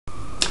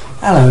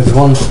Hello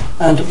everyone,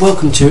 and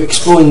welcome to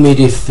Exploring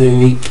Media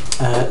Theory,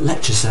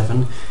 Lecture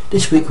 7.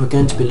 This week we're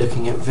going to be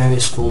looking at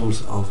various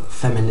forms of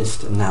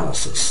feminist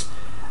analysis.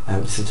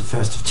 This is the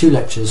first of two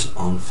lectures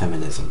on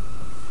feminism.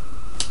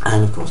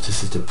 And of course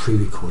this is the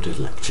pre-recorded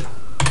lecture.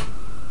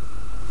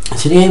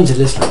 So the aims of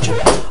this lecture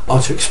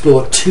are to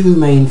explore two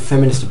main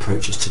feminist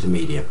approaches to the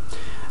media.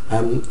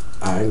 I'm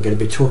going to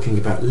be talking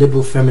about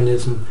liberal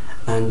feminism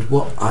and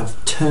what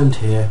I've termed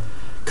here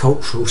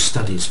cultural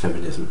studies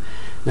feminism.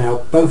 Now,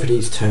 both of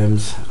these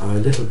terms are a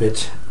little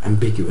bit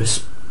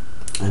ambiguous,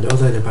 and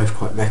although they're both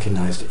quite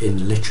recognised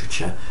in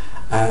literature,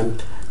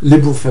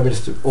 liberal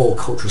feminist or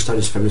cultural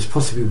studies feminists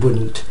possibly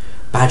wouldn't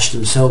badge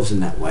themselves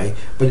in that way,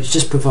 but it's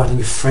just providing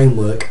a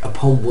framework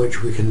upon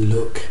which we can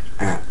look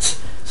at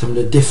some of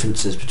the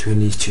differences between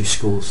these two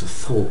schools of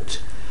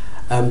thought.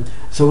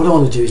 So what I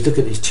want to do is look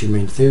at these two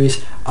main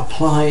theories,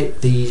 apply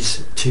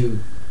these two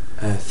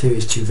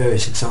theories to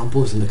various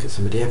examples and look at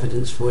some of the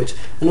evidence for it,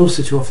 and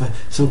also to offer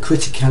some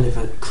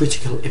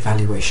critical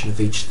evaluation of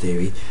each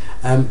theory.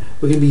 We're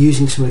going to be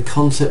using some of the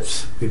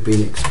concepts we've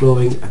been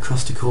exploring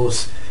across the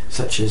course,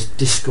 such as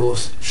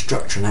discourse,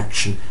 structure and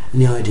action,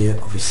 and the idea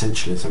of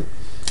essentialism.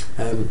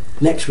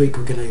 Next week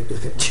we're going to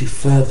look at two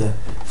further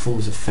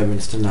forms of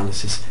feminist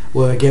analysis,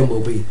 where again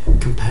we'll be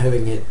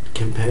comparing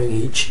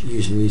each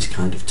using these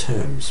kind of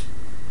terms.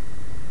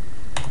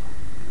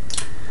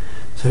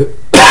 So,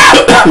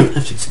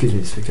 have to excuse me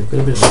this week, I've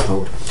got a bit of a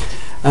cold.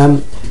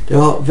 There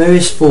are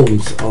various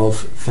forms of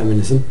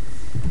feminism.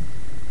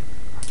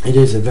 It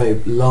is a very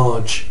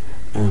large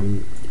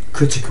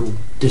critical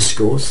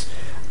discourse,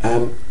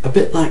 a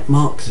bit like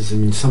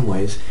Marxism in some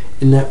ways,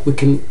 in that we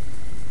can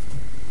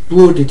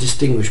broadly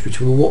distinguish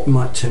between what we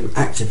might term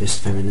activist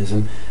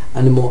feminism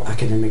and a more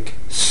academic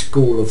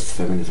school of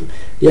feminism.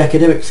 The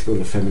academic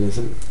school of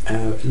feminism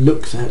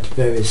looks at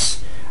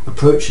various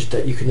approaches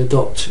that you can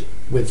adopt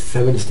with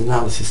feminist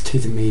analysis to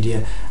the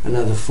media and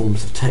other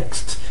forms of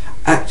texts.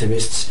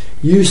 Activists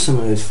use some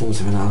of those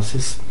forms of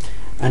analysis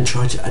and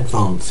try to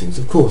advance things.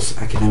 Of course,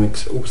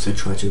 academics also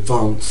try to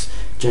advance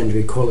gender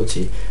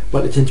equality,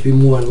 but they tend to be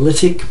more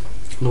analytic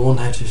on the one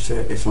hand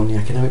if on the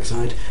academic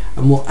side,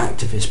 and more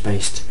activist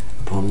based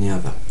upon the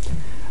other.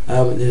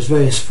 There's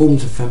various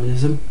forms of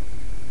feminism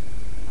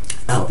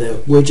out there.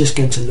 We're just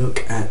going to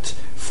look at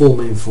four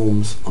main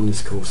forms on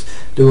this course.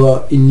 There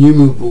are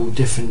innumerable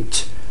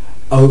different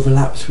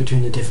overlaps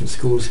between the different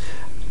schools,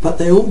 but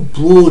they're all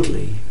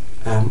broadly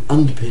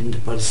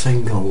underpinned by the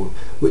same goal,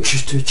 which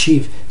is to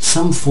achieve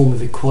some form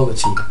of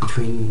equality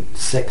between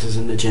sexes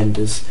and the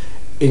genders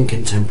in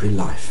contemporary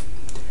life.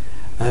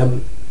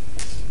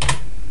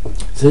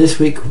 So this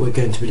week we're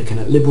going to be looking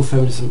at liberal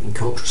feminism and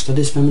cultural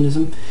studies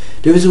feminism.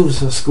 There is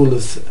also a school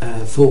of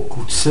thought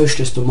called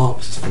socialist or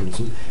Marxist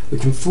feminism,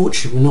 which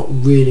unfortunately we're not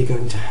really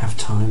going to have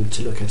time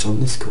to look at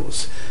on this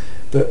course.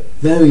 But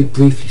very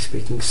briefly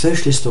speaking,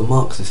 socialist or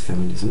Marxist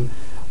feminism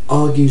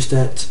argues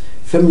that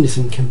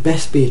feminism can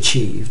best be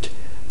achieved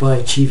by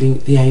achieving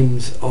the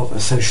aims of a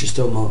socialist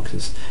or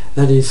Marxist.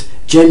 That is,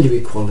 gender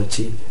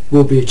equality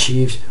will be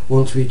achieved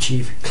once we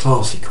achieve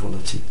class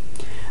equality.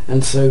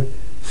 And so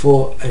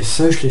for a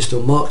socialist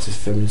or Marxist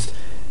feminist,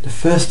 the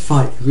first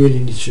fight you really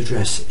need to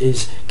address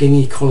is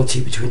getting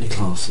equality between the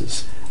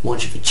classes.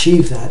 Once you've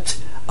achieved that,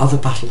 other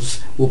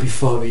battles will be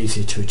far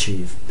easier to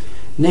achieve.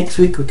 Next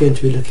week we're going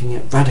to be looking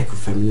at radical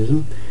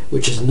feminism,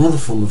 which is another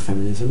form of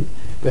feminism,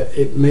 but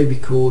it may be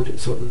called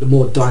sort of the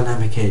more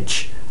dynamic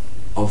edge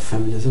of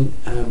feminism,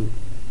 and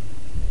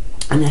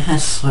it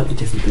has slightly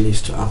different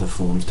beliefs to other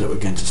forms that we're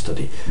going to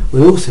study.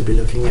 We'll also be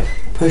looking at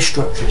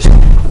post-structuralist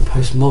and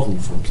postmodern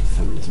forms of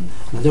feminism.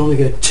 And I don't want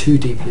to go too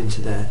deeply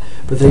into there,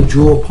 but they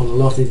draw upon a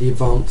lot of the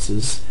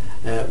advances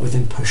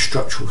within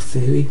post-structural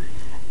theory,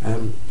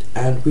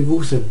 and we've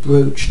also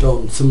broached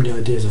on some of the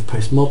ideas of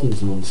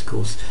postmodernism on this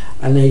course,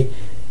 and they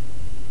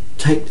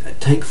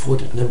take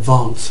forward and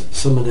advance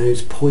some of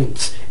those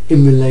points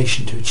in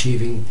relation to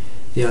achieving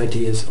the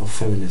ideas of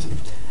feminism.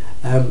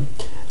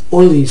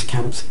 All of these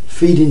camps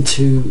feed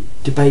into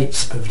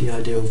debates over the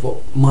idea of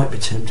what might be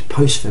termed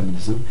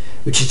post-feminism,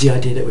 which is the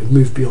idea that we've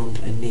moved beyond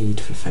a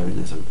need for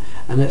feminism,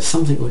 and that's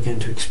something we're going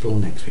to explore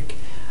next week.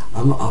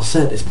 I'll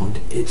say at this point,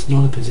 it's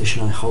not a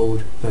position I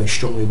hold very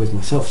strongly with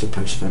myself, the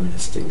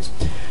post-feminist things.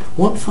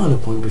 One final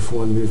point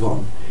before I move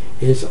on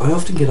is I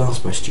often get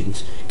asked by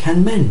students,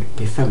 can men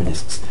be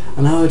feminists?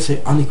 And I would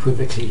say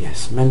unequivocally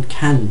yes, men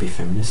can be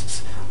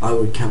feminists. I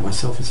would count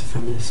myself as a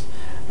feminist,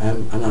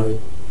 and I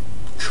would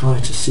try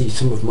to see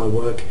some of my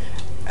work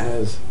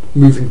as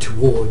moving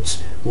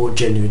towards more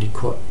gender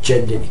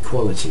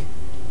equality.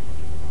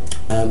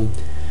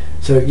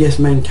 So yes,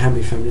 men can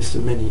be feminists,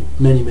 and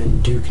many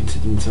men do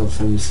consider themselves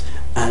feminists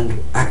and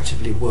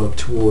actively work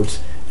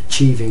towards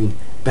achieving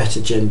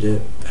better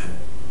gender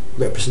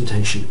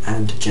representation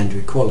and gender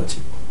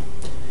equality.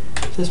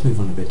 So let's move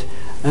on a bit.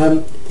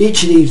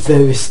 Each of these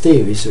various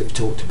theories that we've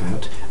talked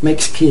about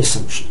makes key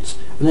assumptions,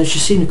 and as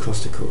you've seen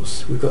across the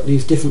course, we've got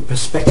these different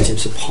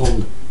perspectives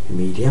upon the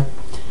media,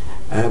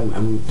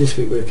 and this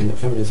week we're looking at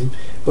feminism,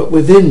 but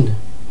within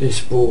this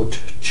broad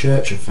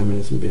church of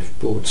feminism, this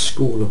broad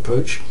school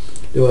approach,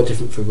 there are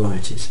different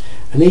varieties,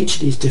 and each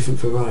of these different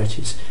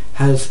varieties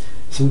has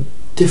some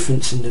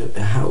difference in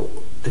how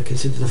they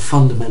consider the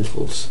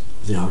fundamentals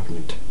of the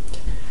argument.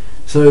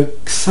 So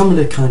some of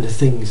the kind of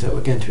things that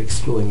we're going to be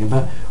exploring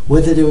about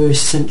whether there are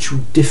essential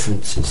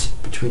differences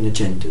between the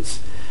genders.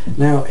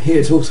 Now here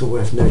it's also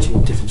worth noting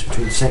the difference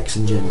between sex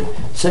and gender.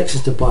 Sex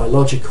is the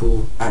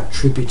biological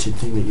attributed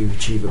thing that you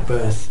achieve at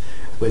birth,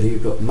 whether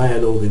you've got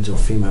male organs or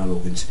female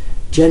organs.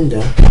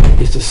 Gender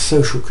is the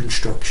social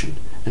construction,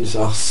 and it's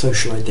our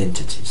social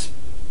identities.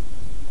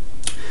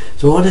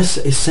 So are there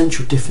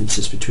essential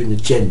differences between the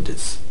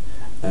genders,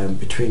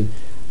 between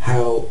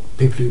how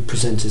people who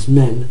present as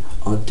men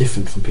are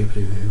different from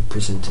people who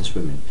present as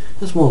women?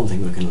 That's one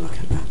thing we're going to look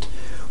at that.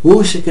 We're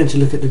also going to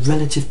look at the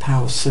relative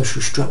power of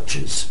social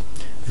structures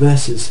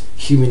versus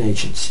human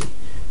agency.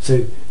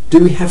 So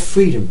do we have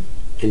freedom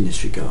in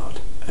this regard?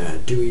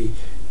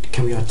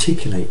 Can we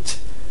articulate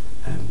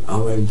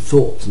our own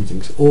thoughts and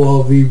things, or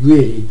are we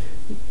really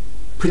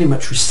pretty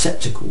much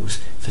receptacles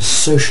for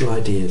social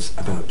ideas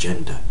about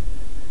gender?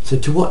 So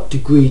to what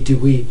degree do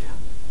we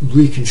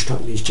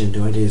reconstruct these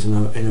gender ideas in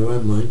our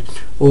own mind,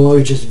 or are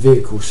we just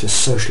vehicles for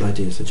social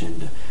ideas of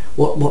gender?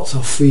 What's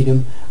our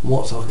freedom and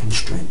what's our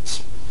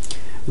constraints?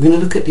 We're going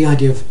to look at the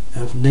idea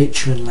of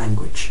nature and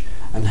language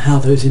and how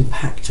those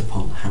impact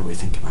upon how we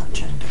think about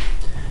gender.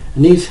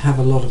 And these have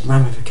a lot of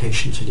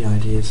ramifications to the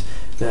ideas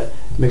that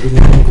maybe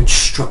language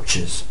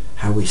structures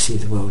how we see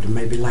the world, and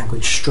maybe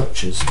language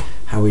structures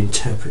how we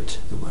interpret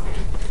the world.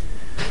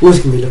 We're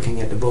also going to be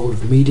looking at the role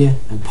of media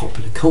and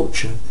popular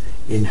culture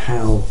in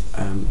how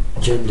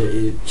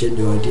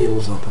gender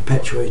ideals are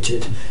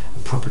perpetuated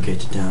and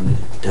propagated down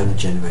the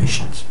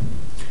generations.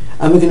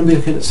 And we're going to be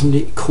looking at some of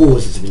the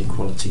causes of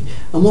inequality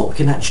and what we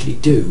can actually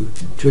do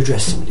to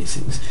address some of these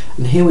things.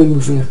 And here we're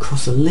moving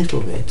across a little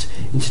bit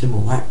into the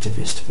more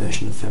activist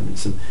version of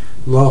feminism,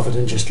 rather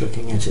than just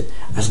looking at it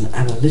as an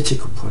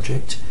analytical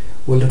project.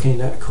 We're looking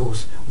at, of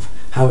course, of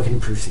how we can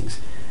improve things.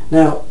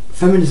 Now,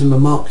 feminism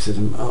and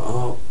Marxism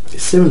are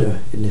similar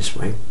in this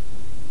way,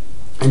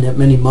 and that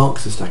many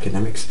Marxist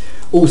academics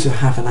also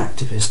have an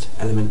activist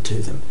element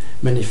to them.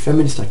 Many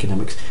feminist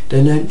academics,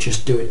 they don't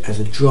just do it as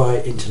a dry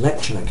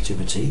intellectual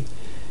activity,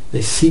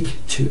 they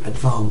seek to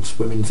advance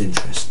women's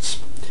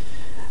interests.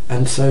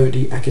 And so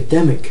the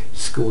academic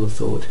school of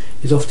thought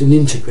is often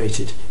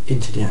integrated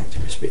into the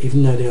activist, but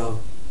even though they are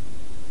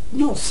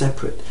not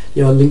separate,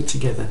 they are linked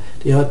together,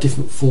 they are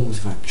different forms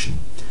of action.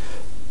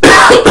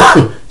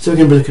 So we're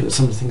going to be looking at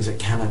some of the things that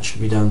can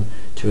actually be done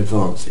to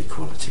advance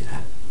equality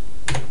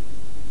there.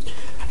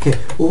 Okay,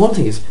 well, one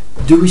thing is,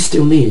 do we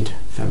still need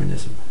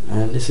feminism?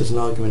 And this is an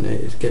argument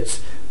that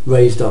gets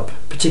raised up,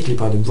 particularly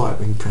by the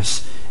right-wing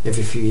press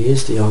every few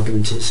years. The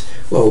argument is,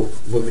 well,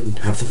 women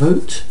have the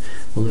vote,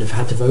 women have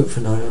had the vote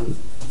for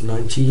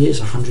 90 years,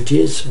 100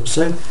 years or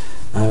so.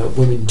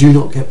 Women do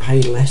not get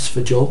paid less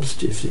for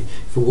jobs.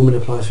 If a woman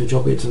applies for a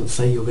job, it doesn't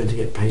say you're going to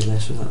get paid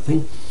less for that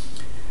thing.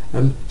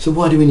 So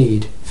why do we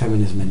need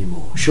feminism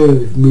anymore? Surely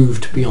we've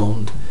moved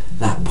beyond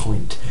that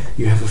point.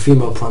 You have a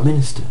female Prime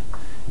Minister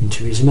in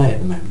Theresa May at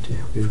the moment.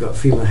 We've got a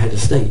female head of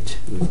state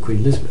with Queen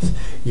Elizabeth.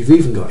 You've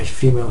even got a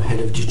female head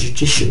of the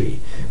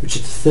judiciary, which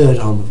is the third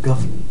arm of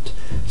government.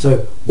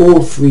 So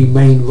all three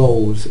main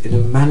roles in the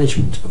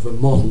management of a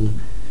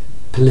modern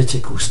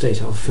political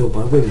state are filled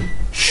by women.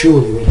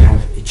 Surely we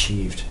have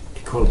achieved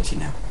equality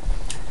now.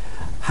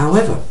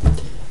 However,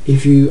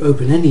 if you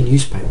open any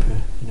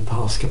newspaper in the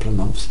past couple of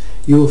months,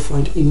 you will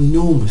find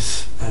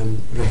enormous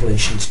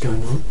revelations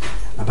going on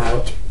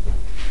about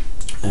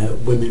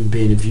women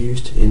being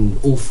abused in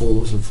all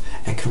forms of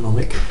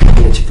economic,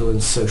 political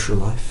and social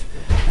life.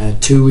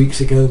 2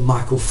 weeks ago,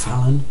 Michael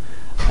Fallon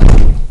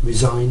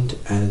resigned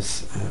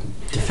as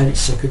Defence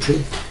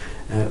Secretary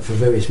for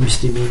various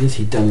misdemeanours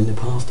he'd done in the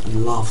past,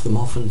 and laughed them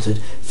off and said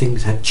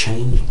things had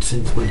changed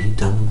since when he'd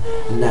done them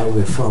and now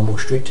we're far more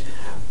strict.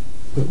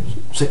 But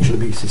sexual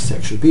abuse is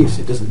sexual abuse.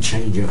 It doesn't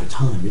change over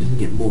time. It doesn't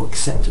get more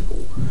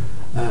acceptable.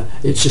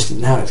 It's just that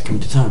now it's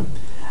coming to time.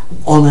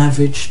 On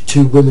average,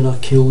 2 women are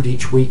killed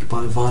each week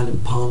by a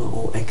violent partner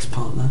or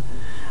ex-partner.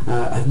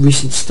 A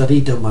recent study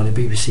done by the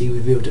BBC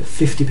revealed that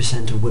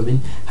 50% of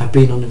women have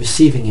been on the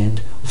receiving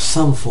end of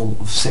some form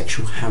of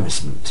sexual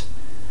harassment.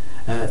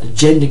 The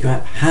gender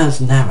gap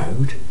has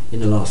narrowed in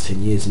the last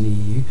 10 years in the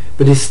EU,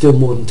 but is still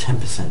more than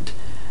 10%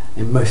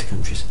 in most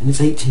countries, and it's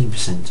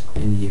 18%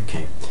 in the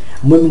UK.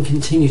 And women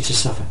continue to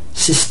suffer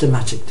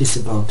systematic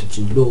disadvantage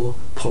in law,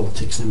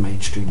 politics and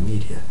mainstream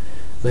media.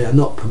 They are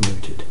not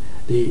promoted.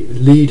 The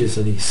leaders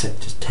of these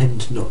sectors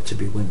tend not to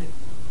be women.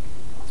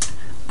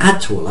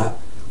 Add to all that,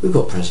 we've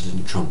got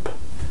President Trump.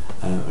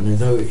 And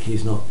although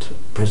he's not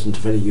president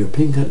of any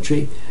European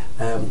country,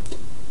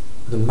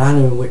 the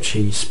manner in which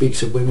he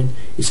speaks of women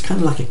is kind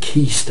of like a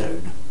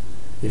keystone.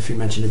 If you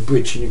imagine a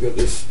bridge and you've got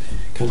this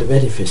kind of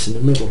edifice in the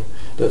middle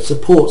that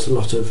supports a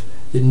lot of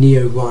the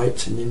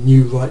neo-right and the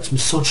new rights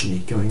misogyny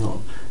going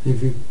on. And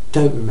if you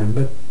don't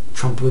remember,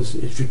 Trump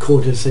is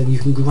recorded as saying you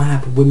can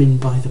grab women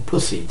by the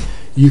pussy,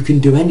 you can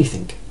do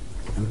anything.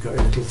 And we've got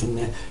a little thing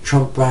there.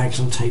 Trump brags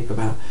on tape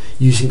about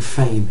using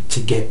fame to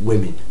get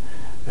women,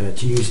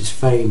 to use his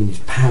fame and his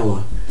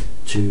power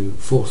to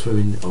force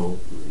women or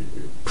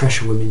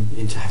pressure women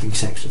into having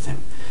sex with him.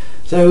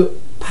 So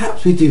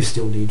perhaps we do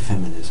still need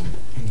feminism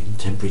in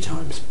contemporary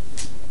times.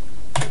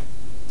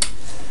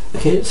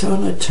 Okay, so I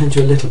want to turn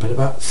to a little bit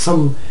about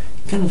some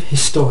kind of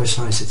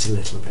historicise it a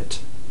little bit.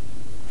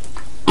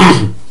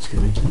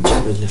 Excuse me, just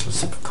have a little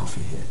sip of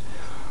coffee here.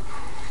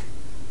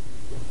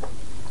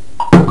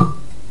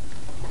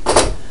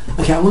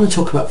 Okay, I want to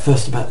talk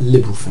first about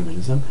liberal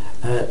feminism.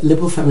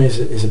 Liberal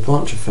feminism is a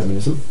branch of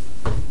feminism.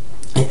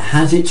 It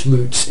has its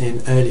roots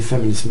in early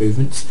feminist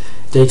movements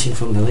dating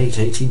from the late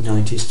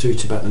 1890s through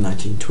to about the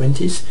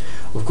 1920s.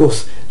 Of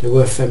course, there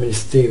were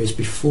feminist theories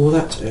before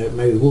that.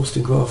 Mary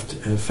Wollstonecraft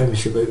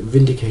famously wrote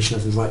Vindication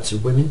of the Rights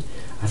of Women,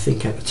 I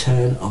think at the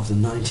turn of the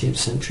 19th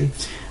century,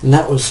 and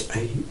that was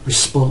a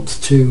response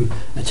to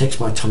a text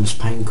by Thomas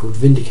Paine called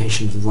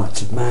Vindication of the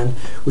Rights of Man,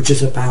 which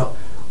is about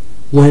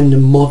when the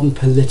modern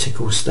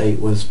political state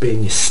was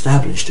being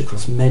established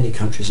across many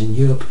countries in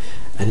Europe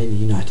and in the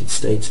United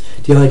States,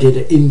 the idea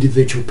that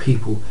individual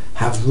people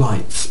have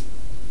rights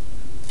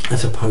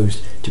as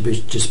opposed to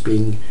just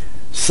being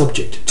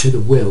subject to the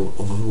will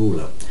of a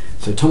ruler.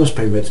 So Thomas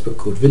Paine wrote this book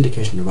called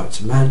Vindication of the Rights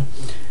of Man,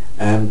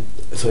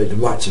 The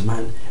Rights of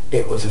Man.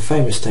 It was a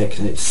famous text,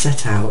 and it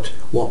set out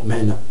what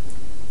men,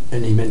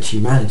 and he meant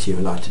humanity, are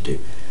allowed to do.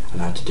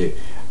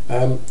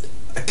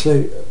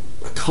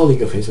 A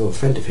colleague of his, or a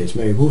friend of his,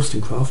 Mary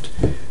Wollstonecraft,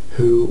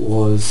 who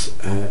was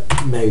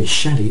Mary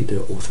Shelley,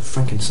 the author of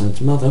Frankenstein's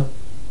mother,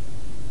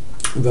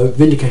 wrote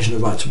Vindication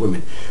of the Rights of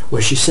Women,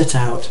 where she set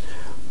out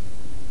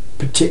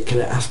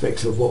particular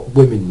aspects of what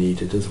women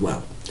needed as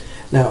well.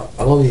 Now,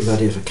 a lot of these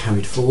ideas were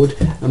carried forward,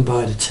 and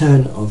by the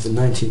turn of the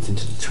 19th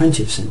into the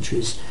 20th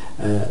centuries,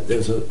 there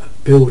was a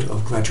build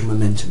of gradual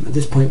momentum. At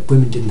this point,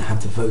 women didn't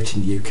have the vote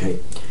in the UK,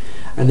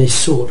 and they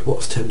sought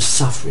what's termed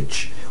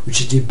suffrage,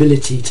 which is the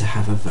ability to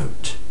have a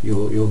vote,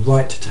 your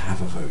right to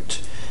have a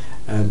vote.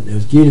 There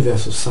was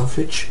universal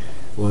suffrage,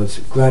 was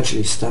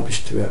gradually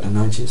established throughout the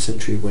 19th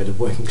century, where the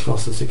working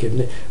classes are given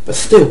it, but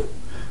still,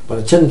 by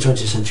the turn of the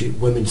 20th century,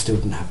 women still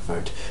didn't have a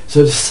vote.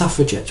 So the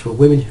suffragettes were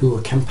women who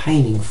were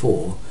campaigning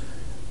for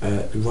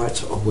the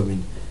rights of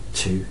women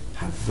to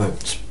have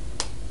votes.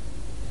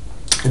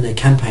 And they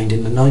campaigned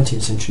in the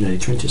 19th century and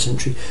early 20th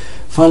century.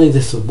 Finally,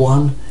 this was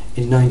won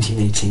in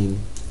 1918.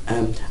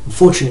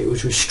 Unfortunately, it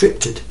was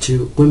restricted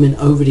to women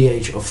over the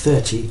age of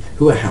 30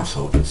 who were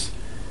householders,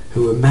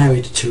 who were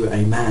married to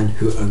a man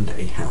who owned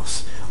a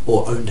house,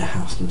 or owned a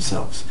house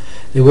themselves.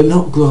 They were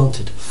not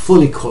granted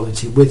full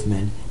equality with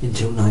men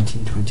until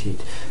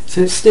 1928.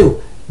 So it's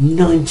still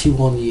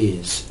 91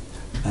 years.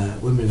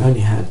 Women have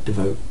only had the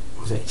vote,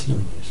 was it 89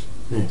 years?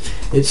 No.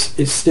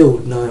 It's still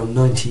nigh on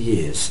 90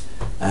 years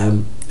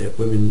that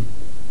women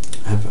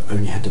have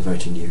only had the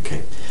vote in the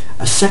UK.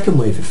 A second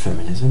wave of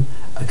feminism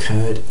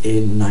occurred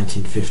in the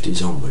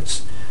 1950s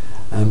onwards.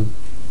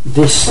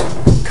 This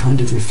kind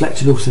of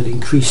reflected also the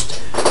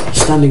increased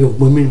standing of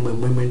women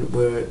when women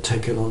were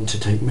taken on to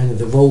take many of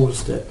the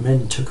roles that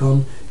men took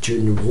on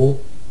during the war,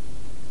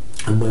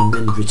 and when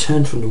men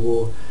returned from the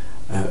war,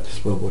 this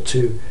is World War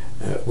II,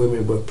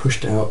 women were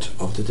pushed out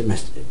of the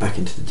back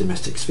into the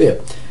domestic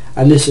sphere,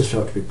 and this is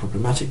felt to be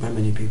problematic by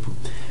many people,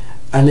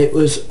 and it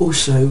was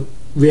also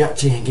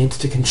reacting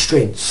against the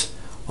constraints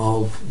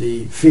of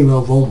the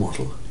female role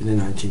model in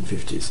the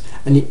 1950s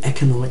and the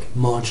economic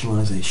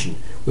marginalisation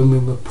when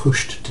women were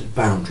pushed to the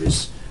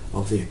boundaries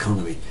of the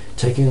economy,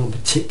 taking on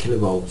particular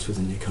roles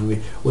within the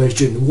economy, whereas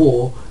during the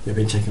war they've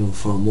been taking on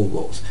far more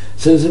roles.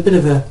 So there's a bit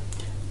of a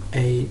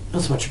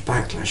not so much a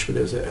backlash, but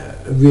there was a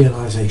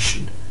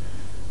realisation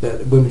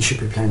that women should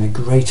be playing a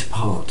greater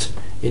part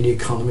in the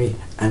economy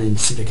and in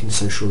civic and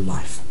social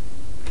life.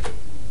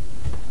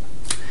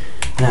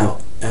 Now,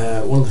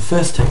 one of the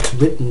first texts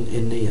written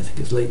in the, I think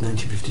it's late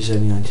 1950s,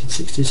 early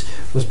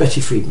 1960s, was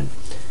Betty Friedman.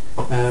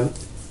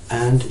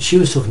 And she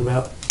was talking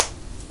about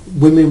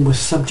women were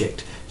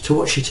subject to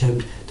what she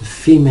termed the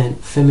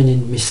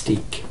feminine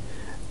mystique.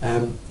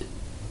 And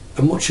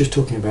what she was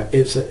talking about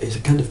is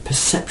a kind of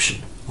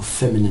perception of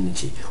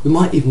femininity. We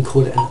might even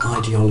call it an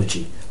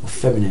ideology of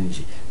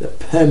femininity that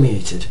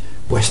permeated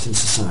Western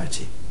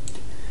society.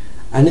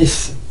 And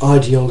this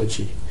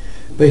ideology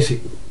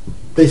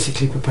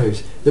basically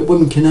proposed that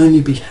women can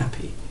only be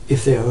happy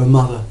if they are a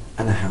mother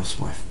and a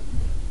housewife.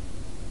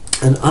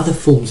 And other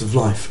forms of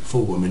life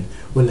for women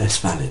were less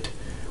valid.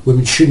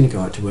 Women shouldn't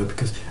go out to work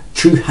because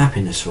true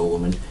happiness for a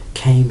woman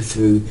came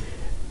through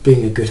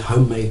being a good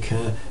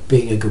homemaker,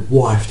 being a good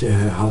wife to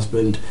her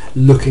husband,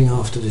 looking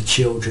after the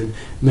children,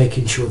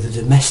 making sure the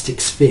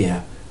domestic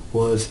sphere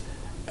was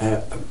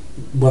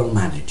well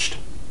managed.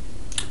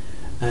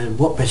 And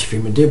what Betty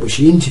Friedman did was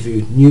she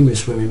interviewed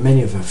numerous women,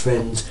 many of her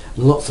friends,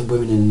 and lots of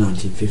women in the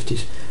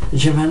 1950s, and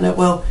she found out,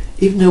 well,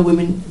 even though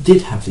women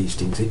did have these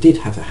things, they did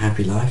have a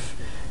happy life,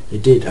 they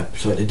did have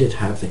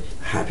the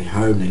happy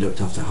home, they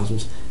looked after their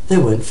husbands, they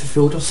weren't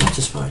fulfilled or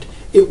satisfied.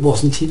 It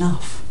wasn't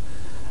enough.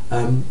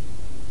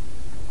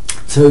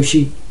 So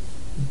she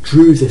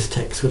drew this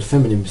text called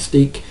Feminine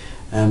Mystique,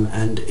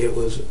 and it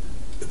was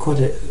quite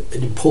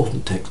an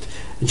important text,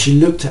 and she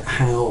looked at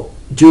how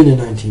during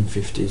the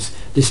 1950s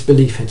this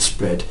belief had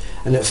spread,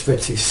 and it spread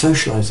through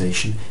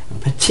socialisation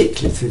and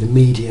particularly through the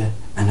media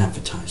and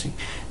advertising.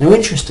 Now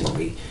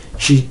interestingly,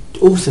 she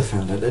also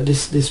found out that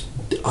this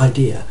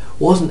idea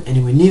wasn't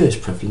anywhere near as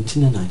prevalent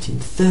in the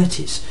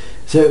 1930s,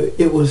 so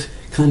it was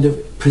kind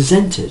of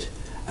presented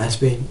as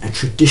being a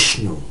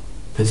traditional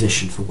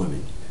position for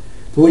women.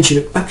 But when she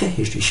looked back at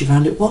history, she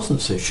found it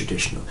wasn't so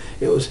traditional.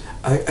 It was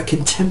a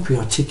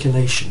contemporary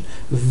articulation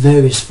of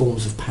various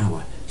forms of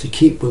power to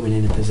keep women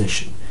in a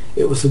position.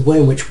 It was the way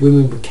in which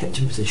women were kept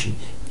in position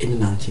in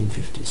the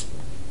 1950s.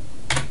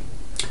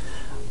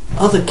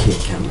 Other key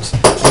accounts,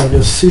 there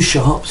was Sue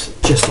Sharp's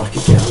Just Like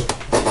a Girl,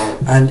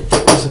 and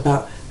it was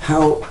about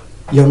how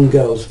young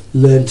girls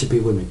learn to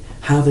be women,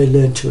 how they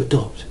learn to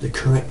adopt the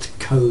correct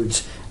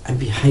codes and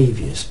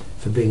behaviours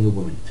for being a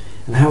woman,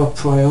 and how our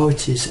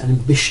priorities and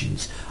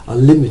ambitions are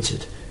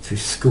limited through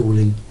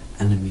schooling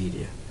and the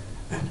media,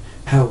 and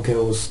how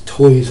girls'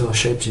 toys are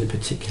shaped in a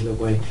particular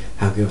way,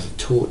 how girls are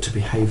taught to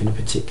behave in a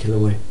particular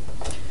way.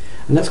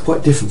 And that's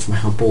quite different from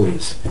how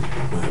boys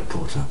were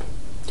brought up.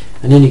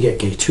 And then you get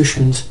Gay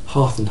Tushman's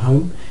Hearth and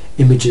Home,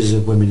 Images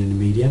of Women in the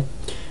Media,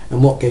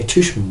 and what Gay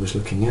Tushman was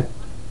looking at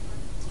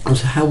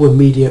was how were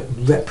media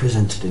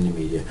represented in the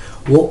media,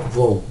 what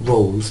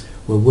roles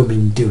were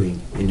women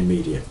doing in the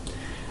media.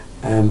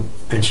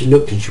 And she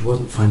looked and she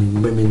wasn't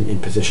finding women in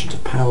positions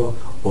of power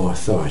or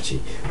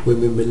authority.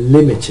 Women were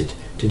limited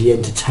to the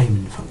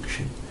entertainment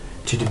function,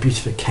 to the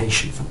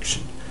beautification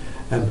function.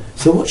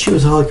 So what she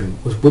was arguing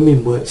was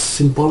women were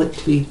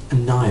symbolically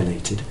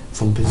annihilated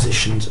from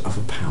positions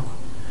of power.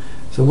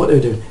 So what they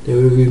were doing, they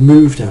were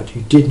removed out.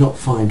 You did not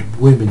find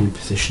women in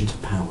positions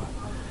of power.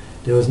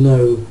 There was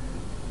no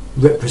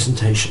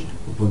representation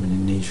of women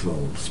in these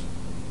roles.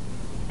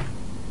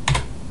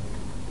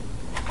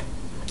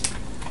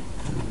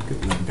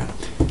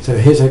 So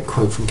here's a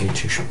quote from Gay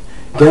Tushman.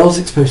 Girls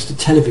exposed to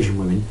television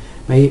women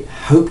may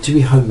hope to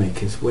be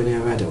homemakers when they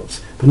are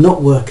adults, but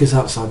not workers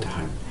outside the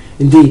home.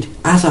 Indeed,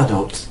 as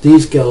adults,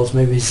 these girls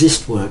may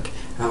resist work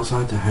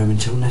outside the home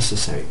until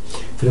necessary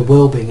for the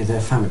well-being of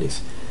their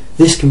families.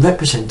 This can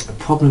represent a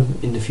problem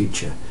in the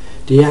future.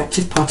 The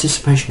active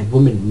participation of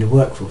women in the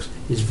workforce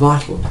is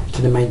vital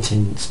to the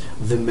maintenance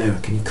of the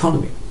American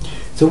economy.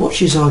 So what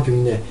she's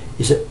arguing there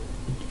is that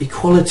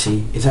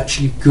equality is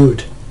actually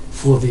good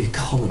for the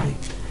economy.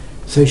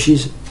 So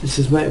this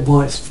is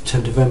why it's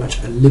turned to very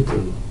much a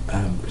liberal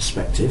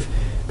perspective,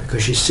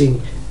 because she's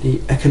seeing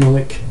the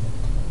economic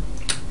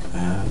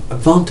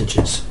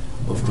advantages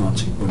of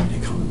granting women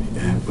economy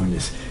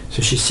bonus.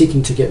 So she's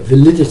seeking to get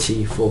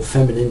validity for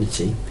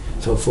femininity,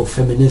 so for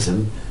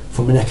feminism,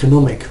 from an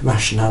economic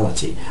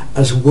rationality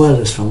as well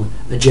as from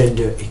a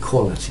gender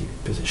equality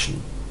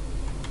position.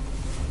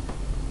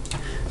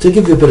 To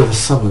give you a bit of a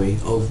summary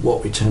of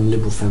what we term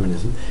liberal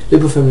feminism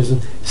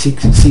sees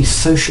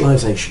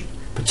socialisation,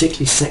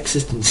 particularly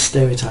sexist and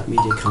stereotype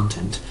media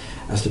content,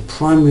 as the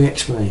primary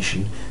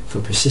explanation for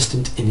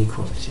persistent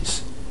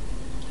inequalities.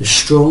 There's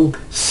strong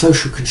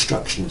social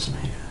constructionism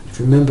here. If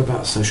you remember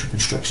about social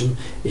construction,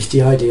 it's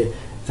the idea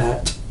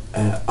that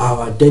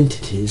our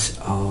identities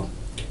are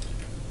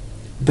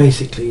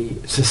basically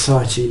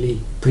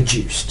societally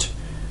produced.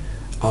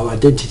 Our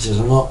identities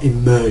are not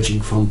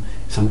emerging from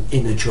some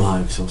inner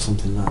drives or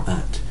something like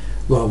that.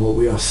 Rather,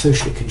 we are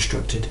socially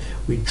constructed.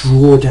 We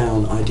draw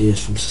down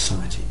ideas from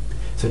society.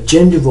 So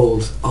gender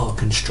roles are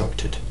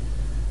constructed.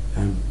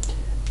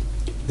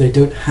 They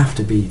don't have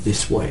to be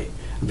this way.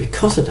 And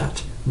because of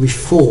that,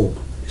 reform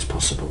is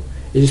possible.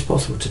 It is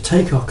possible to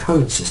take our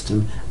current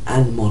system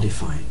and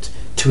modify it,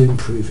 to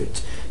improve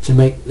it, to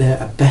make there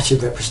a better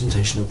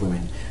representation of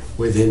women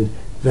within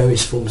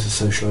various forms of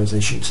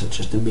socialisation, such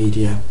as the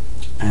media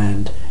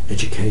and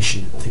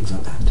education, things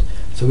like that.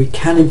 So we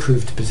can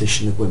improve the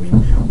position of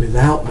women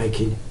without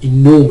making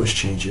enormous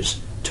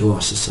changes to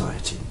our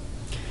society.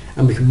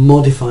 And we can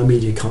modify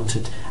media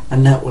content,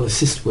 and that will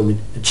assist women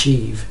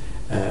achieve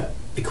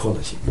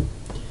equality.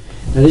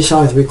 Now this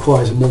either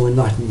requires more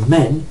enlightened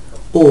men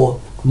or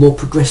more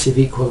progressive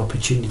equal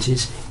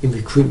opportunities in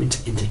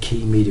recruitment into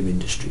key media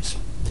industries.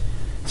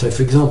 So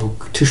for example,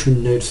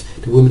 Tushman notes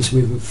the women's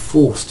movement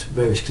forced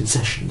various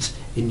concessions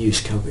in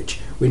news coverage.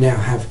 We now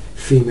have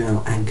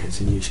female anchors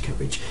in news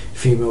coverage,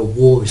 female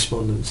war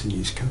respondents in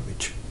news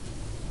coverage.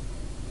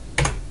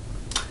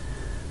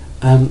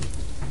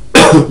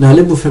 Now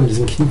liberal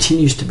feminism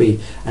continues to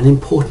be an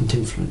important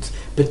influence,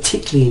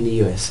 particularly in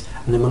the US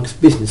and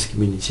amongst business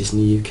communities in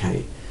the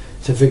UK.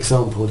 So for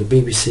example, the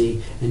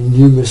BBC and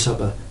numerous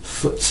other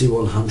FTSE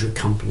 100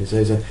 companies,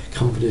 those are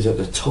companies at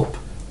the top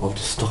of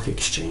the stock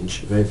exchange,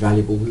 very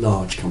valuable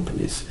large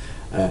companies,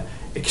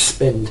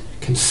 expend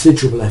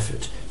considerable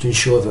effort to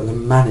ensure that the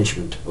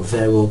management of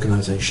their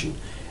organisation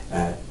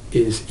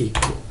is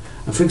equal.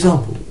 And for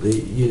example, the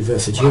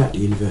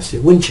University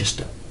of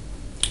Winchester,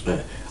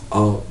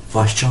 our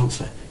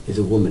Vice-Chancellor is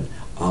a woman,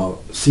 our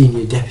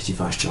Senior Deputy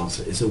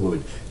Vice-Chancellor is a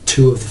woman,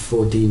 2 of the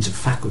 4 Deans of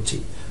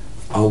Faculty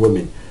are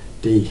women,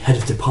 the head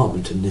of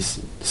department in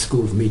this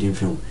School of Media and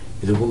Film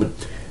is a woman.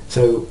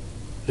 So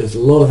there's a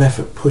lot of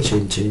effort put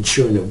into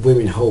ensuring that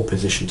women hold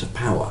positions of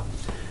power.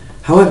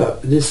 However,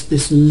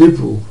 this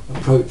liberal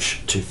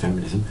approach to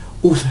feminism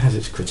also has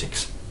its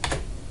critics.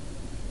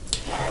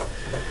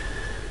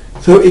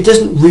 So it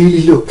doesn't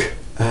really look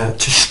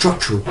to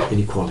structural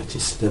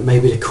inequalities that may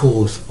be the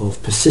cause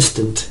of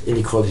persistent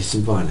inequalities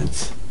and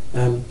violence.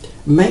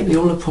 Maybe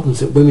all the problems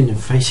that women are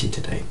facing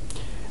today,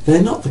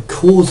 they're not the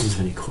causes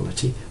of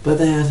inequality, but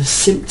they are the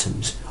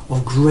symptoms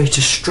of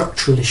greater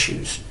structural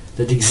issues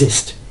that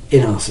exist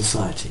in our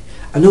society.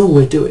 And all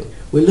we're doing,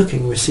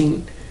 we're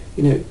seeing,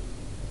 the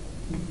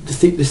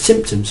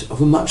symptoms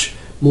of a much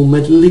more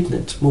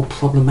malignant, more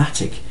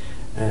problematic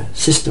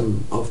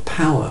system of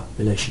power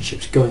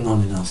relationships going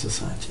on in our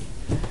society.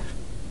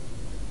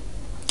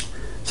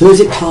 So is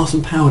it class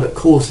and power that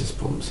causes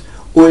problems?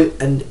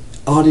 And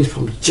are these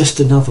problems just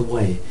another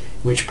way in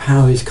which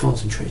power is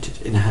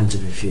concentrated in the hands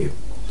of a few?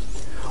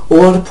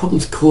 Or are the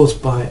problems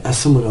caused by, as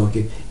some would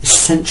argue,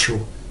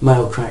 essential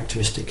male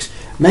characteristics?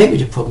 Maybe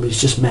the problem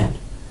is just men.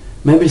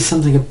 Maybe there's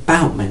something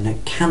about men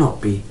that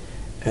cannot be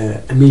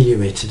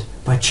ameliorated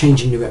by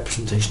changing the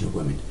representation of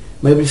women.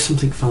 Maybe there's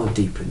something far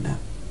deeper in that.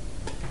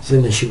 So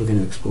an issue we're going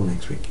to explore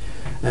next week.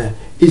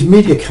 Is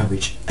media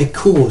coverage a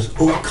cause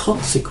or a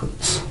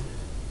consequence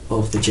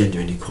of the gender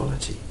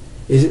inequality?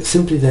 Is it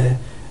simply there?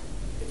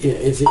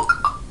 Is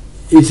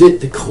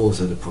it the cause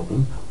of the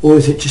problem, or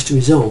is it just a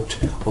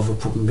result of a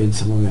problem being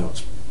somewhere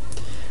else?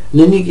 And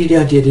then you get the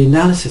idea the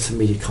analysis of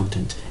media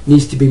content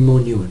needs to be more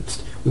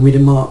nuanced. We need a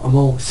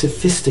more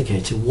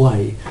sophisticated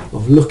way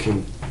of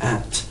looking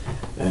at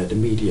the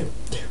media.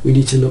 We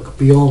need to look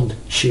beyond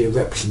sheer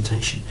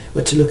representation,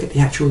 but to look at the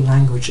actual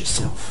language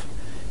itself.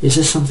 Is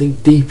there something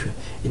deeper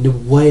in the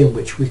way in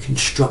which we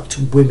construct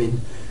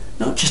women,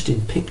 not just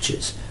in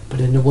pictures, but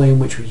in the way in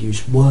which we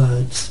use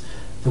words,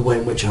 the way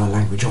in which our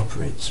language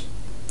operates?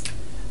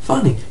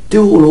 Finally,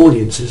 do all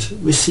audiences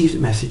receive the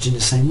message in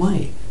the same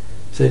way?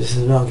 So this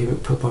is an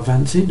argument put by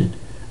Van Zunen.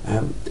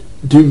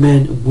 Do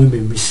men and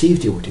women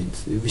receive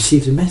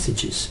the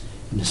messages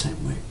in the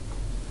same way?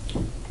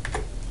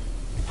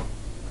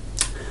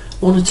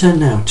 I want to turn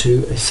now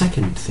to a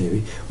second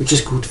theory, which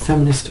is called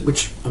Feminist,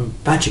 which I'm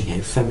badging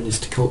here,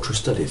 Feminist Cultural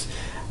Studies.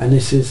 And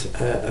this is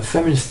a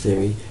feminist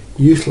theory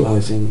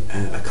utilising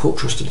a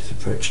cultural studies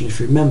approach. And if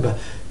you remember,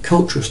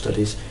 cultural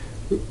studies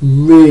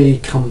really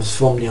comes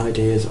from the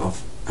ideas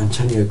of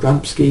Antonio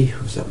Gramsci,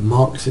 who was a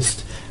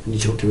Marxist, and he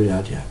talked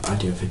about the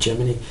idea of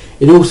hegemony.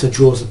 It also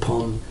draws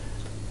upon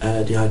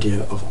the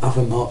idea of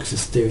other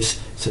Marxist theorists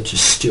such as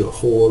Stuart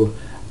Hall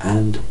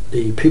and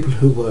the people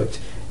who worked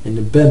in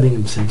the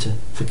Birmingham Centre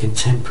for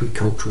Contemporary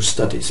Cultural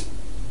Studies.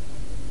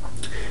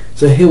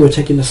 So here we're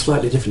taking a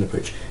slightly different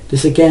approach.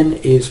 This again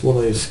is one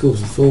of those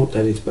schools of thought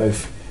that is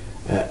both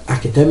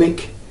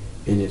academic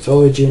in its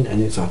origin and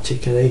its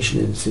articulation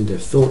and its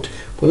in-depth thought,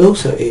 but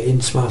also it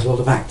inspires a lot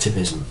of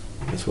activism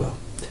as well.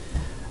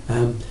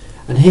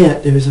 And here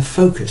there is a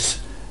focus.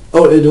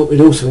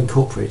 It also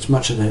incorporates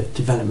much of the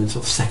developments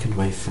of second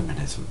wave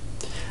feminism.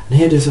 And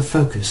here there's a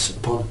focus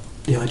upon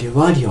the idea of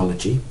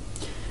ideology.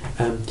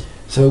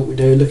 So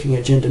they're looking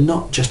at gender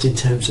not just in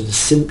terms of the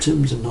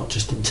symptoms and not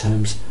just in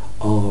terms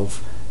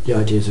of the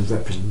ideas of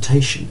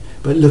representation,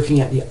 but looking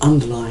at the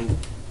underlying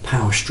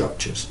power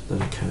structures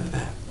that occur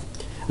there.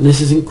 And this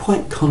is in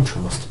quite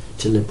contrast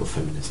to liberal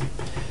feminism.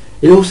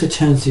 It also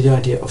turns to the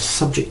idea of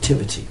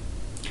subjectivity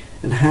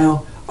and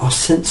how our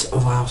sense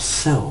of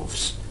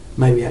ourselves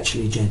may be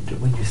actually gender.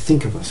 When you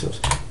think of ourselves,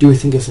 do we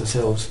think of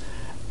ourselves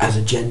as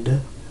a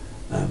gender?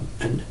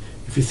 And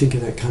if you think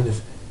of that kind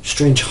of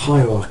strange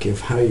hierarchy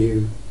of how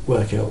you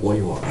work out what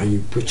you are you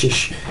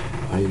British,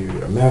 are you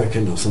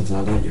American or something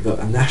like that? You've got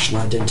a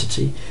national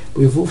identity, but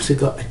we've also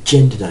got a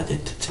gendered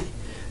identity.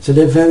 So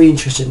they're very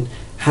interested in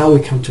how we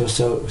come to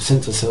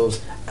sense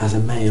ourselves as a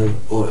male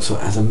or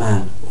as a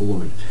man or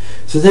woman.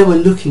 So they were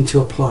looking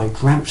to apply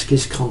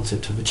Gramsci's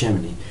concept of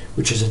hegemony,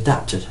 which is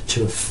adapted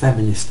to a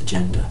feminist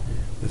agenda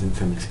within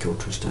feminist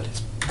cultural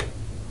studies.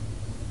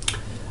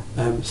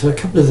 So a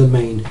couple of the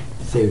main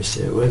theorists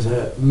here was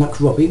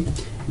McRobbie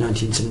in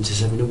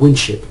 1977 and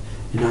Winship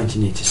in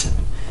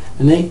 1987,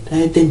 and they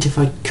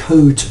identified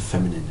codes of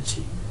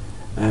femininity.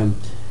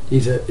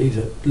 These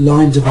are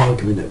lines of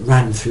argument that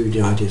ran through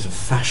the ideas of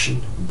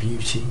fashion and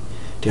beauty,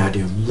 the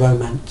idea of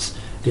romance,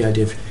 the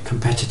idea of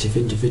competitive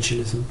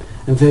individualism,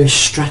 and various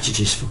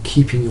strategies for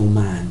keeping your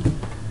man.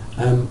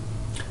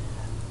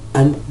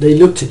 And they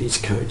looked at these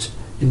codes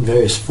in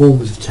various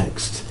forms of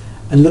texts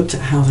and looked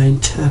at how they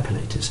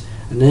interpolate us.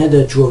 And there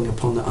they're drawing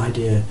upon the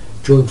idea,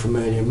 drawing from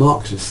earlier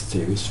Marxist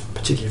theories,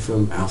 particularly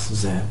from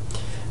Althusser,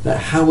 that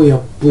how we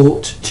are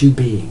brought to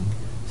being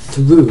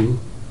through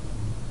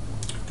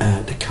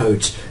the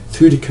codes,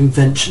 through the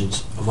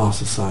conventions of our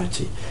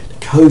society.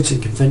 The codes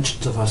and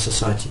conventions of our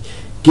society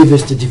give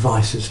us the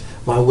devices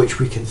by which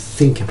we can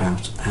think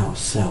about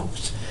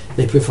ourselves.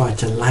 They provide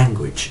the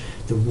language,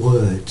 the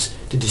words,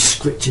 the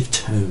descriptive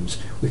terms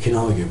we can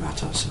argue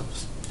about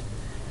ourselves.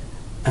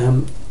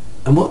 And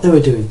what they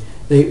were doing,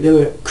 they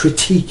were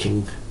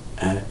critiquing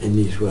in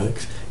these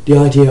works the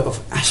idea of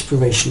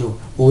aspirational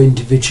or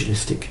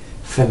individualistic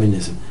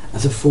feminism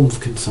as a form of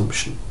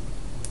consumption.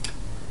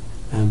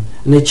 And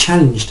they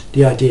challenged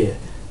the idea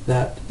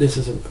that this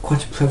is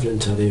quite a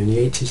prevalent idea in the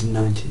 80s and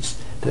 90s,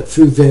 that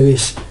through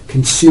various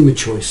consumer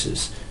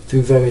choices,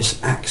 through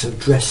various acts of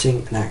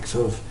dressing and acts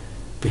of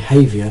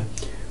behaviour,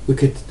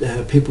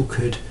 people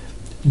could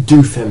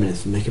do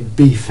feminism, they could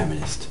be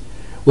feminist.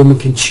 Women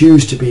can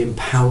choose to be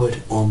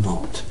empowered or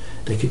not.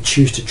 They could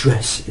choose to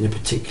dress in a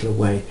particular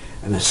way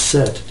and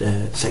assert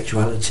their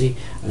sexuality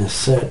and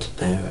assert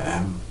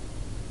their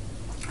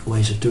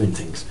ways of doing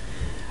things.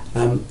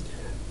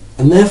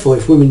 And therefore,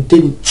 if women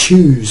didn't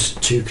choose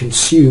to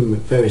consume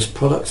various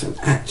products and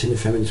act in a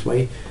feminist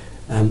way,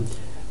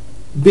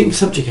 being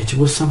subjugated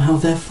was somehow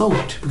their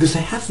fault, because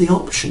they have the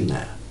option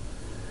there.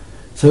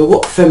 So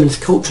what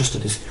feminist cultural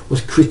studies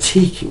was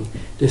critiquing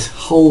this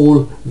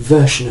whole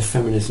version of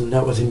feminism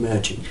that was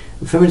emerging.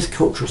 And feminist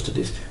cultural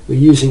studies were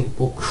using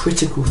more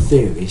critical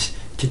theories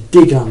to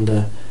dig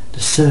under the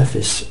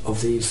surface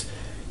of these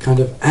kind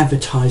of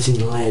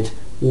advertising-led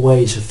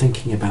ways of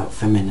thinking about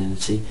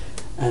femininity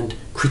and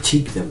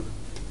critique them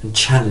and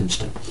challenge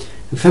them.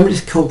 And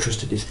feminist cultural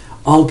studies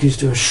argues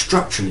there are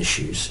structural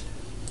issues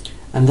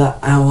and that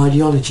our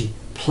ideology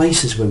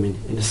places women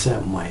in a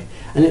certain way,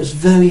 and it was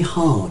very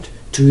hard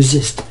to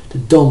resist the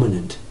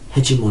dominant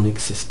hegemonic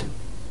system.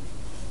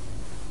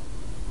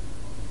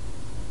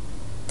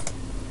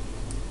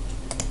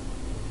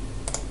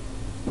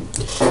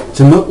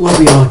 So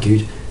McRobbie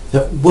argued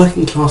that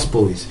working class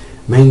boys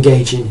may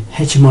engage in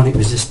hegemonic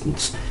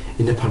resistance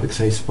in the public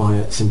space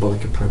via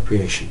symbolic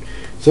appropriation.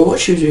 So what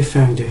she was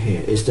referring to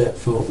here is that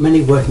for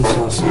many working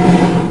class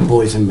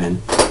boys and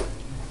men,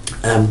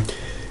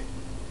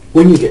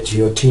 when you get to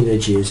your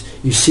teenage years,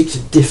 you seek to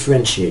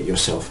differentiate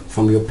yourself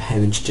from your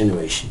parents'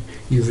 generation.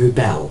 You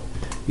rebel,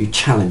 you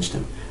challenge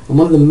them. And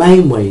one of the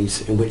main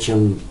ways in which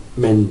young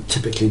men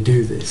typically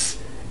do this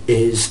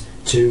is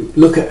to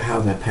look at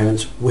how their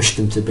parents wish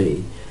them to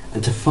be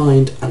and to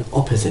find an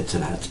opposite to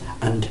that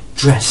and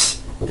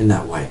dress in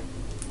that way.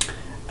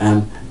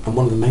 And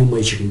one of the main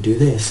ways you can do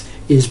this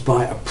is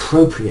by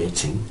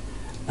appropriating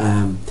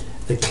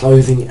the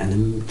clothing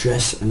and the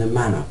dress and the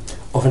manner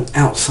of an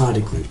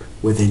outsider group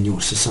within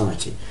your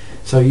society.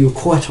 So you'll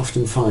quite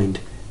often find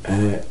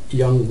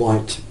young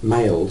white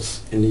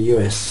males in the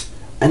US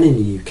and in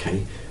the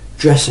UK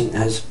dressing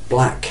as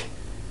black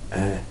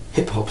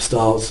hip-hop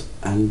stars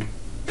and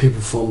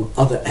people from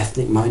other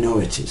ethnic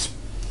minorities,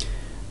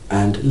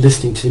 and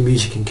listening to the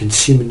music and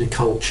consuming the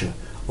culture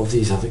of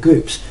these other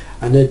groups.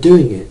 And they're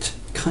doing it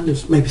kind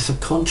of maybe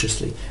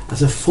subconsciously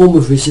as a form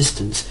of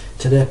resistance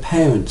to their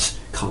parents'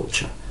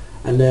 culture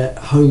and their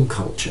home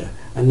culture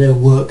and their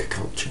work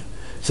culture.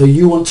 So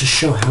you want to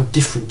show how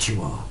different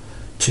you are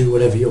to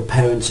whatever your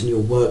parents and your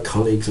work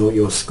colleagues or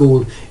your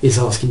school is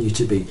asking you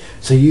to be.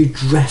 So you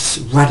dress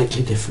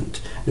radically different.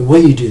 And the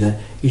way you do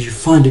that is you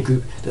find a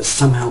group that's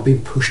somehow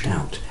been pushed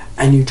out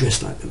and you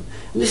dress like them.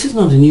 And this is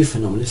not a new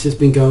phenomenon. This has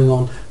been going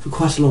on for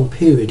quite a long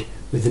period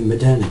within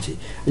modernity.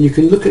 And you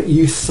can look at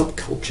youth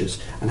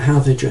subcultures and how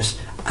they dress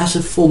as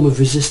a form of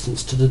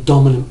resistance to the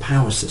dominant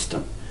power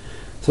system.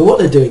 So what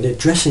they're doing, they're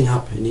dressing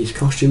up in these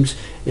costumes.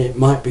 It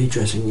might be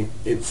dressing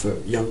for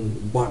young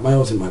white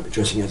males, it might be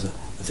dressing as a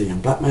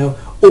young black male,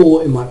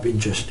 or it might be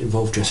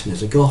involve dressing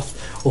as a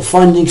goth, or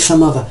finding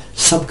some other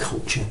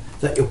subculture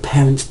that your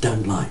parents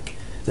don't like,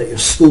 that your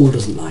school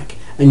doesn't like,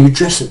 and you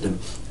dress at them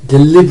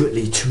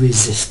deliberately to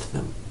resist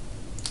them.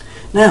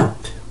 Now,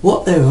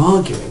 what they're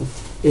arguing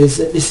is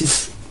that this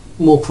is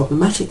more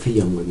problematic for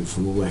young women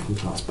from a working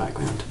class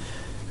background,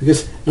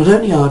 because not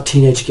only are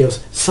teenage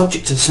girls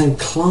subject to the same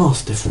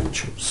class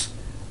differentials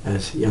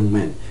as young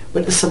men,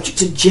 but they're subject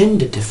to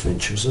gender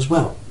differentials as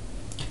well.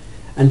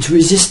 And to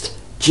resist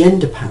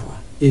gender power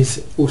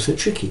is also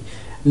tricky.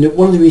 And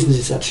one of the reasons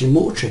it's actually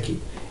more tricky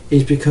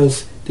is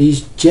because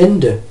these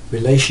gender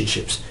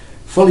relationships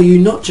follow you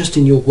not just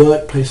in your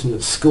workplace and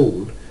at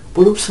school,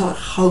 but also at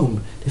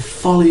home. They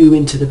follow you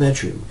into the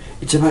bedroom.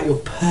 It's about your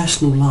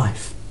personal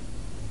life.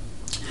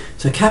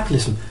 So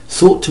capitalism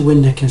sought to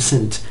win their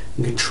consent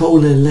and control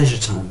their leisure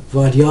time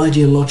via the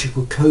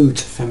ideological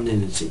codes of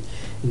femininity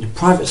in the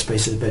private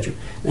space of the bedroom.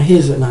 Now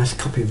here's a nice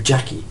copy of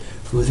Jackie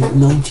from I think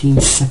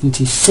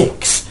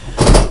 1976.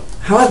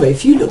 However,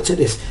 if you looked at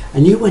this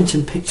and you went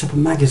and picked up a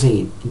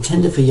magazine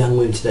intended for young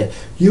women today,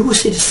 you will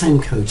see the same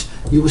codes,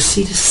 you will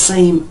see the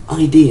same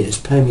ideas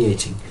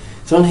permeating.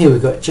 So on here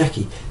we've got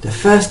Jackie, the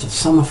first of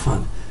summer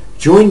fun.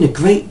 Join the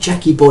great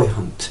Jackie boy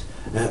hunt.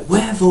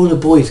 Where have all the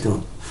boys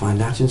gone? Find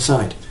out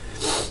inside.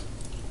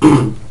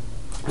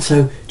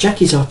 So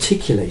Jackie's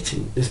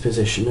articulating this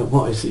position of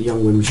what is that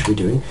young women should be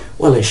doing.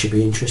 Well, they should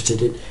be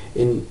interested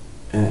in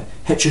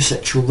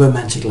heterosexual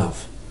romantic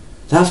love.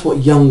 That's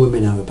what young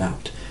women are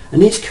about.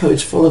 And these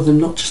codes follow them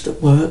not just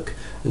at work,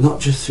 and not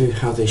just through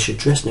how they should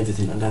dress and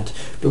everything like that,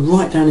 but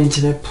right down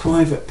into their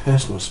private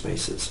personal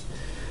spaces.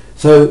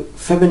 So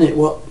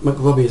what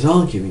McRobbie is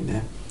arguing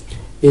there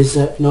is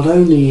that not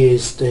only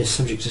is they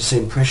subject to the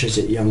same pressures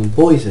that young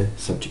boys are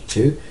subject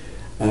to,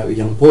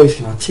 Young boys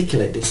can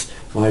articulate this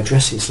via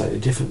dressing slightly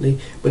differently,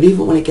 but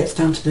even when it gets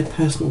down to their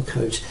personal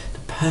codes, the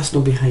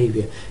personal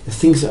behaviour, the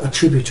things that are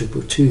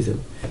attributable to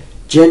them,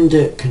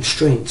 gender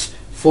constraints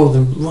follow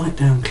them right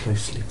down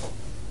closely.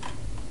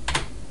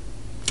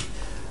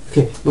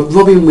 Okay,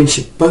 McRobbie and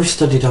Winship both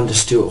studied under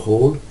Stuart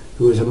Hall,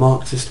 who was a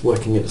Marxist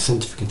working at the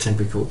Centre for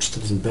Contemporary Culture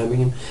Studies in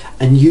Birmingham,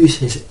 and used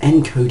his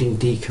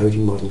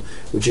encoding-decoding model,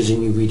 which is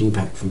in your reading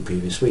back from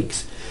previous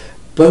weeks.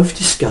 Both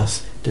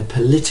discuss the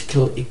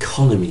political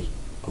economy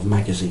of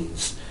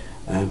magazines.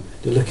 They're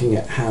looking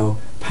at how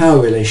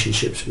power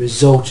relationships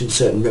result in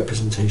certain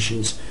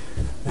representations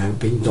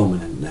being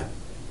dominant there.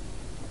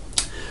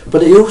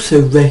 But they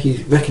also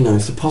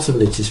recognise the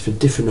possibilities for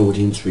different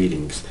audience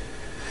readings,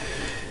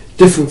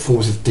 different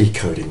forms of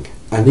decoding,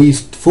 and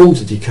these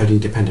forms of decoding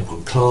depend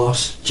upon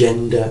class,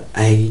 gender,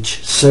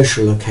 age,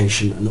 social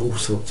location, and all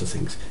sorts of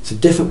things. So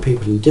different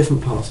people in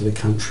different parts of the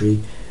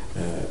country,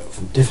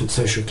 from different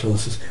social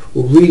classes,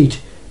 will read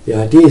the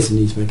ideas in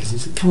these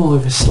magazines and come away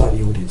with a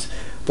slightly audience.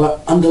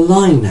 But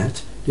underlying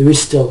that, there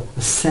is still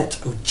a set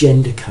of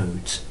gender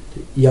codes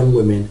that young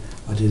women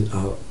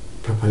are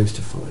proposed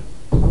to follow.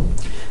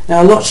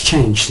 Now, a lot's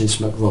changed since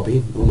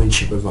McRobbie and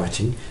Winship were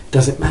writing.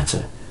 Does it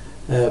matter?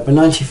 By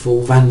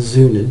 1994, Van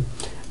Zunen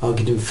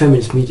argued in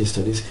Feminist Media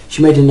Studies.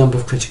 She made a number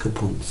of critical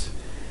points.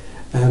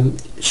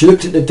 She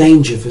looked at the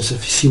danger of us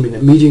assuming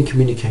that media and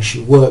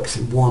communication works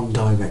in one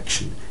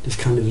direction, this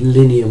kind of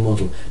linear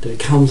model, that it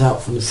comes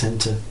out from the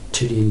centre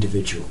to the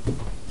individual.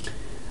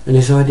 And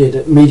this idea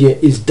that media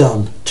is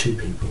done to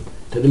people,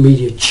 that the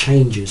media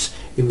changes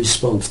in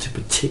response to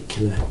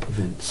particular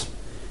events.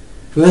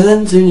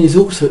 Van Zunen is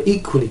also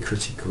equally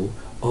critical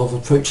of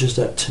approaches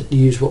that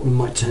use what we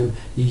might term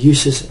the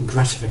uses and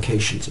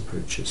gratifications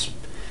approaches.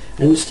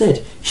 And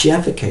instead, she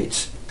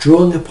advocates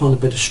drawing upon a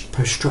bit of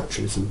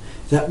post-structuralism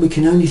that we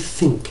can only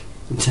think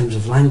in terms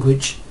of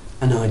language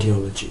and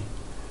ideology.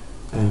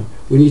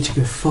 We need to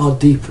go far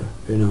deeper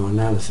in our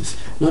analysis,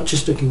 not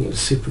just looking at the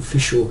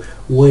superficial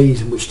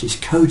ways in which these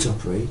codes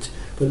operate,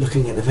 but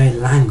looking at the very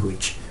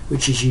language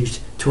which is used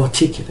to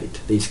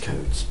articulate these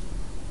codes.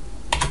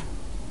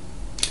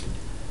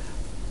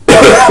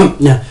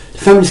 Now, the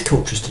feminist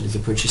cultural studies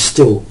approach is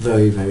still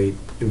very, very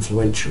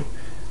influential.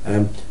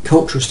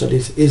 Cultural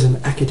studies is an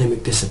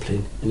academic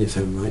discipline in its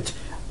own right,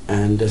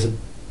 and there's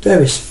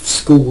various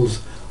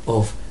schools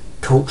of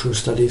cultural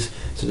studies.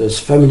 So there's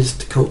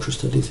feminist cultural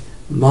studies,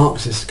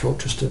 Marxist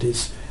cultural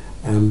studies,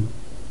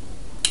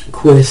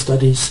 queer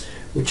studies,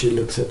 which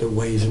looks at the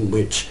ways in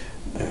which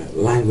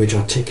language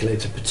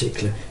articulates a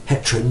particular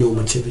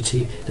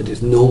heteronormativity, that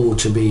it's normal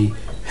to be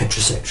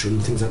heterosexual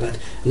and things like that.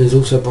 And there's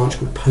also a branch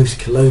called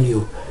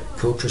post-colonial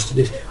cultural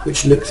studies,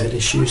 which looks at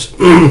issues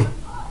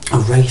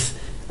of race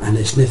and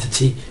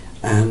ethnicity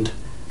and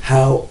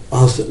how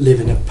us that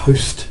live in a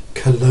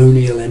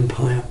post-colonial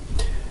empire,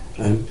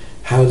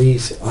 how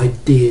these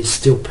ideas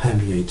still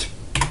permeate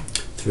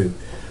through.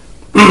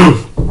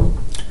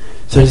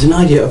 So there's an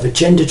idea of a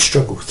gendered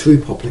struggle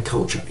through popular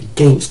culture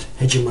against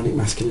hegemonic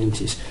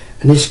masculinities,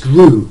 and this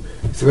grew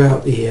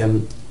throughout the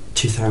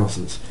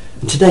 2000s.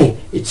 And today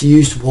it's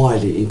used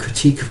widely in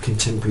critique of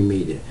contemporary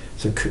media.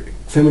 So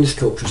feminist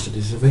cultural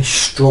studies is a very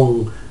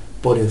strong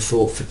body of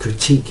thought for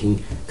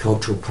critiquing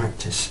cultural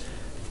practice.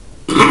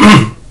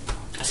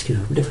 Excuse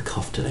me, a bit of a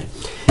cough today.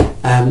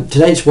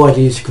 Today it's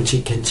widely used to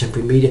critique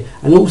contemporary media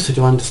and also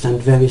to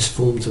understand various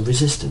forms of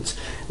resistance.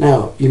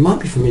 Now, you might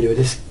be familiar with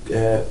this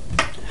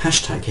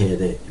hashtag here,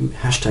 the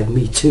hashtag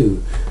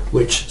 #MeToo,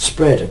 which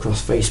spread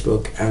across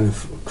Facebook and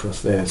across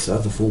various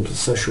other forms of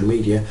social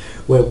media,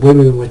 where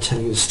women were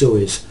telling the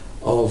stories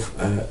of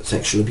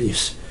sexual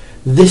abuse.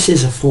 This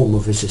is a form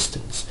of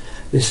resistance.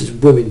 This is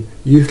women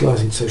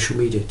utilising social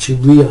media to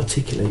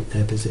re-articulate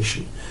their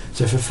position.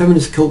 So for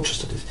feminist culture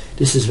studies,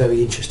 this is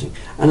very interesting,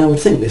 and I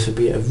would think this would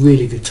be a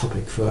really good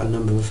topic for a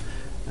number of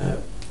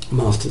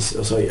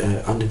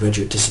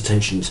undergraduate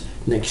dissertations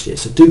next year.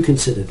 So do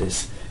consider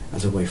this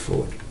as a way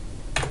forward.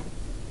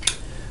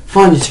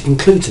 Finally, to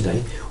conclude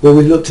today, where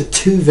we've looked at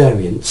two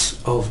variants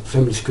of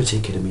feminist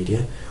critique of the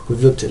media.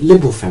 We've looked at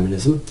liberal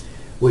feminism,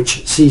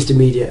 which sees the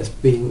media as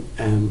being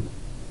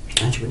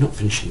actually, we're not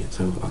finishing it,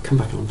 so I'll come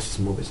back on to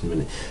some more bits in a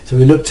minute. So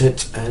we looked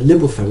at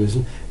liberal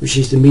feminism, which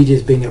is the media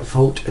as being at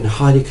fault and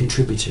highly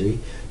contributory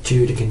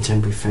to the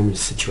contemporary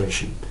feminist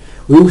situation.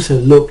 We also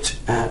looked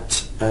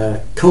at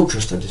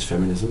cultural studies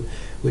feminism,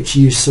 which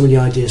used some of the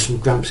ideas from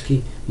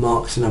Gramsci,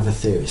 Marx and other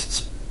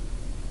theorists.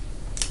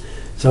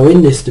 So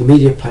in this, the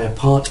media play a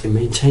part in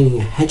maintaining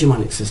a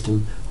hegemonic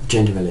system of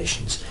gender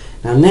relations.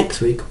 Now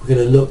next week, we're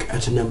going to look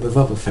at a number of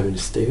other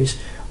feminist theories.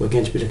 We're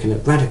going to be looking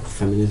at radical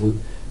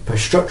feminism,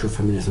 post-structural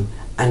feminism,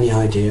 and the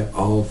idea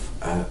of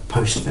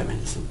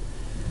post-feminism.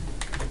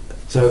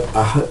 So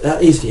I hope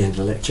that is the end of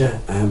the lecture.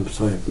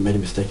 Sorry, I made a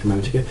mistake a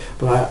moment ago,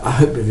 but I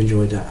hope you've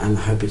enjoyed that, and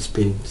I hope it's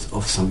been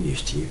of some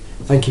use to you.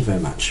 Thank you very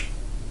much.